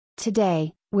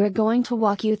Today, we're going to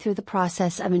walk you through the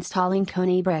process of installing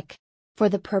Koni Brick. For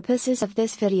the purposes of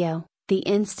this video, the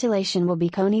installation will be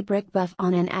Koni Brick Buff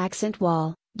on an accent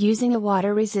wall, using a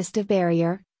water-resistive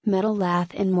barrier, metal lath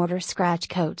and mortar scratch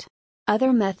coat.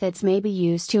 Other methods may be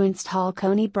used to install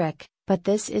Koni Brick, but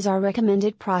this is our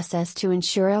recommended process to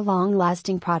ensure a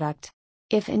long-lasting product.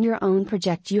 If in your own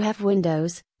project you have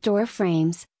windows, door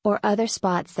frames, or other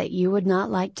spots that you would not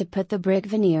like to put the brick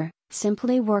veneer,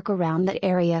 simply work around that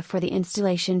area for the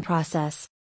installation process.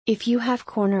 If you have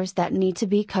corners that need to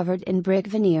be covered in brick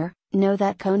veneer, know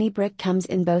that Koni Brick comes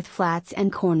in both flats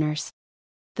and corners.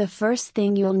 The first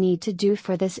thing you'll need to do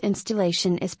for this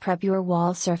installation is prep your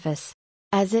wall surface.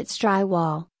 As it's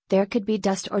drywall, there could be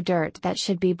dust or dirt that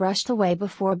should be brushed away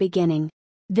before beginning.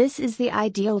 This is the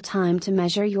ideal time to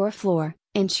measure your floor,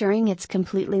 ensuring it's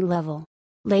completely level.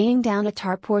 Laying down a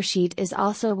tarp or sheet is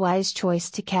also a wise choice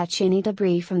to catch any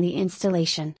debris from the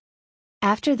installation.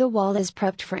 After the wall is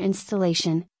prepped for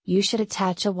installation, you should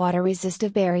attach a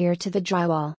water-resistive barrier to the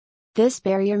drywall. This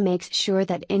barrier makes sure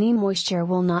that any moisture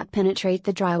will not penetrate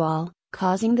the drywall,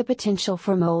 causing the potential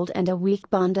for mold and a weak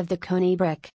bond of the Koni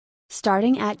Brick.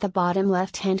 Starting at the bottom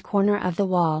left-hand corner of the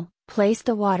wall, place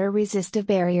the water-resistive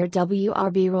barrier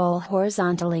WRB roll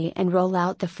horizontally and roll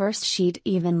out the first sheet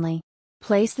evenly.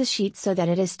 Place the sheet so that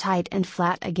it is tight and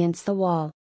flat against the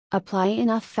wall. Apply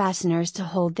enough fasteners to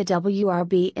hold the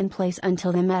WRB in place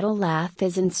until the metal lath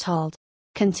is installed.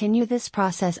 Continue this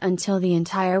process until the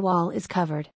entire wall is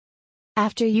covered.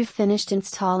 After you've finished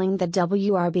installing the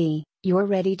WRB, you're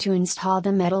ready to install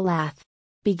the metal lath.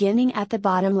 Beginning at the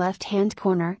bottom left-hand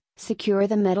corner, secure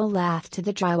the metal lath to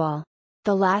the drywall.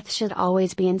 The lath should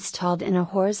always be installed in a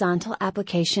horizontal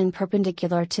application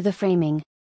perpendicular to the framing.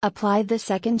 Apply the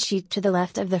second sheet to the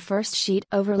left of the first sheet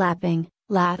overlapping,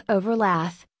 lath over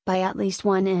lath, by at least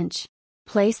 1 inch.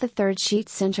 Place the third sheet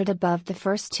centered above the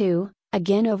first two,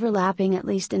 again overlapping at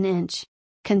least an inch.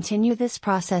 Continue this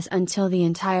process until the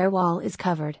entire wall is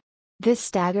covered. This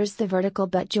staggers the vertical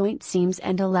butt joint seams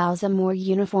and allows a more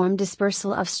uniform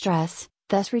dispersal of stress,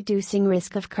 thus reducing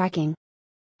risk of cracking.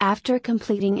 After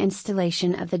completing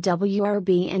installation of the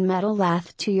WRB and metal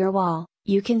lath to your wall,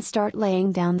 you can start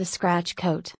laying down the scratch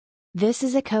coat. This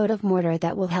is a coat of mortar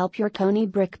that will help your Koni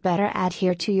Brick better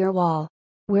adhere to your wall.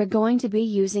 We're going to be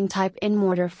using type N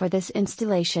mortar for this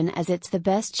installation as it's the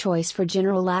best choice for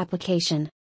general application.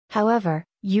 However,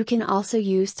 you can also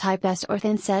use type S or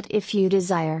thin set if you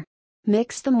desire.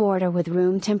 Mix the mortar with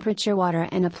room temperature water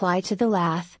and apply to the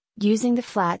lath, using the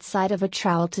flat side of a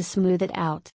trowel to smooth it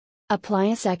out. Apply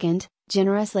a second,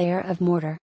 generous layer of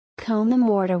mortar. Comb the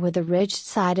mortar with the ridged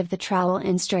side of the trowel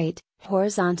in straight,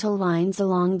 horizontal lines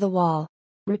along the wall.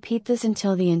 Repeat this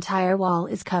until the entire wall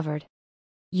is covered.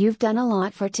 You've done a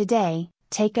lot for today,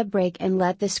 take a break and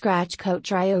let the scratch coat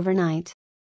dry overnight.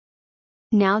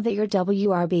 Now that your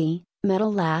WRB,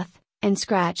 metal lath, and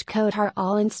scratch coat are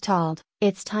all installed,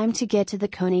 it's time to get to the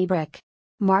Koni Brick.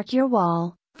 Mark your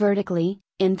wall, vertically,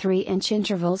 in 3-inch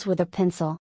intervals with a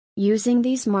pencil. Using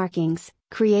these markings,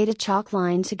 create a chalk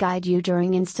line to guide you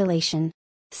during installation.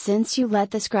 Since you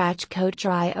let the scratch coat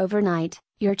dry overnight,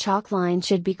 your chalk line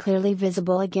should be clearly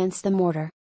visible against the mortar.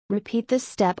 Repeat this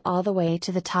step all the way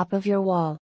to the top of your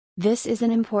wall. This is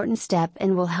an important step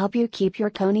and will help you keep your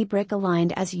Koni Brick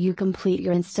aligned as you complete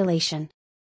your installation.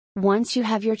 Once you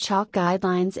have your chalk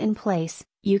guidelines in place,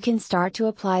 you can start to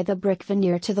apply the brick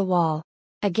veneer to the wall.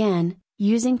 Again,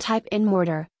 using type N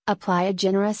mortar, apply a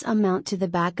generous amount to the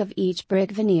back of each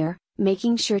brick veneer,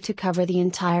 making sure to cover the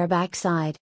entire back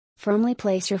side. Firmly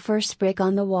place your first brick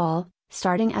on the wall,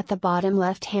 starting at the bottom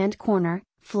left-hand corner,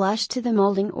 flush to the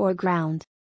molding or ground.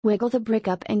 Wiggle the brick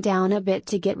up and down a bit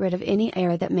to get rid of any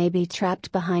air that may be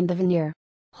trapped behind the veneer.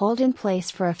 Hold in place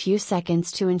for a few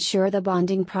seconds to ensure the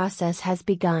bonding process has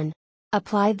begun.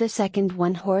 Apply the second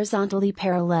one horizontally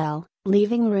parallel,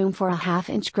 leaving room for a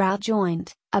 1/2-inch grout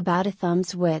joint, about a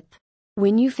thumb's width.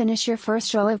 When you finish your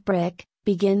first row of brick,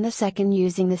 begin the second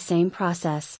using the same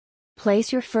process.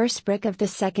 Place your first brick of the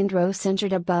second row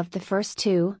centered above the first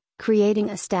two, creating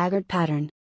a staggered pattern.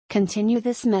 Continue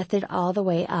this method all the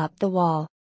way up the wall.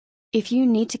 If you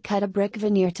need to cut a brick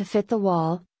veneer to fit the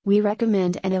wall, we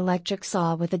recommend an electric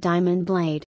saw with a diamond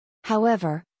blade.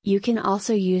 However, you can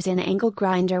also use an angle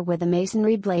grinder with a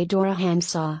masonry blade or a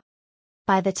handsaw.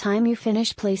 By the time you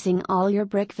finish placing all your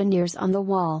brick veneers on the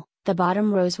wall, the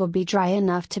bottom rows will be dry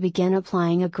enough to begin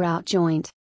applying a grout joint.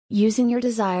 Using your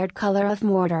desired color of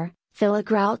mortar, fill a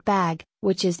grout bag,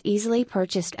 which is easily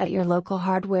purchased at your local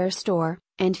hardware store,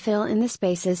 and fill in the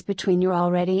spaces between your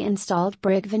already installed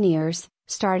brick veneers,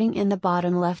 starting in the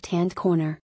bottom left-hand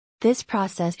corner. This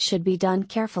process should be done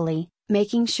carefully,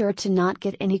 making sure to not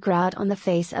get any grout on the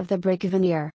face of the brick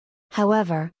veneer.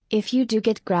 However, if you do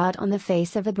get grout on the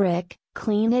face of a brick,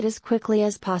 clean it as quickly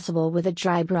as possible with a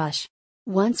dry brush.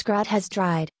 Once grout has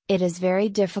dried, it is very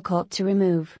difficult to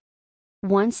remove.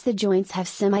 Once the joints have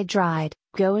semi-dried,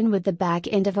 go in with the back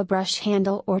end of a brush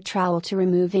handle or trowel to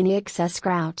remove any excess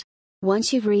grout.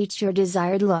 Once you've reached your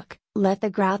desired look, let the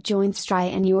grout joints dry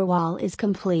and your wall is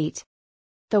complete.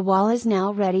 The wall is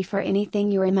now ready for anything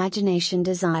your imagination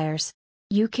desires.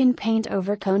 You can paint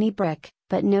over Koni brick,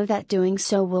 but know that doing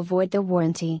so will void the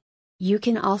warranty. You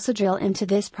can also drill into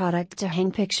this product to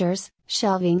hang pictures,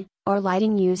 shelving, or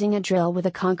lighting using a drill with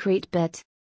a concrete bit.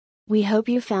 We hope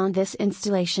you found this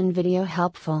installation video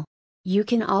helpful. You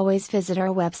can always visit our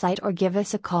website or give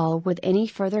us a call with any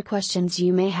further questions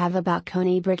you may have about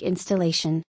Koni brick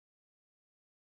installation.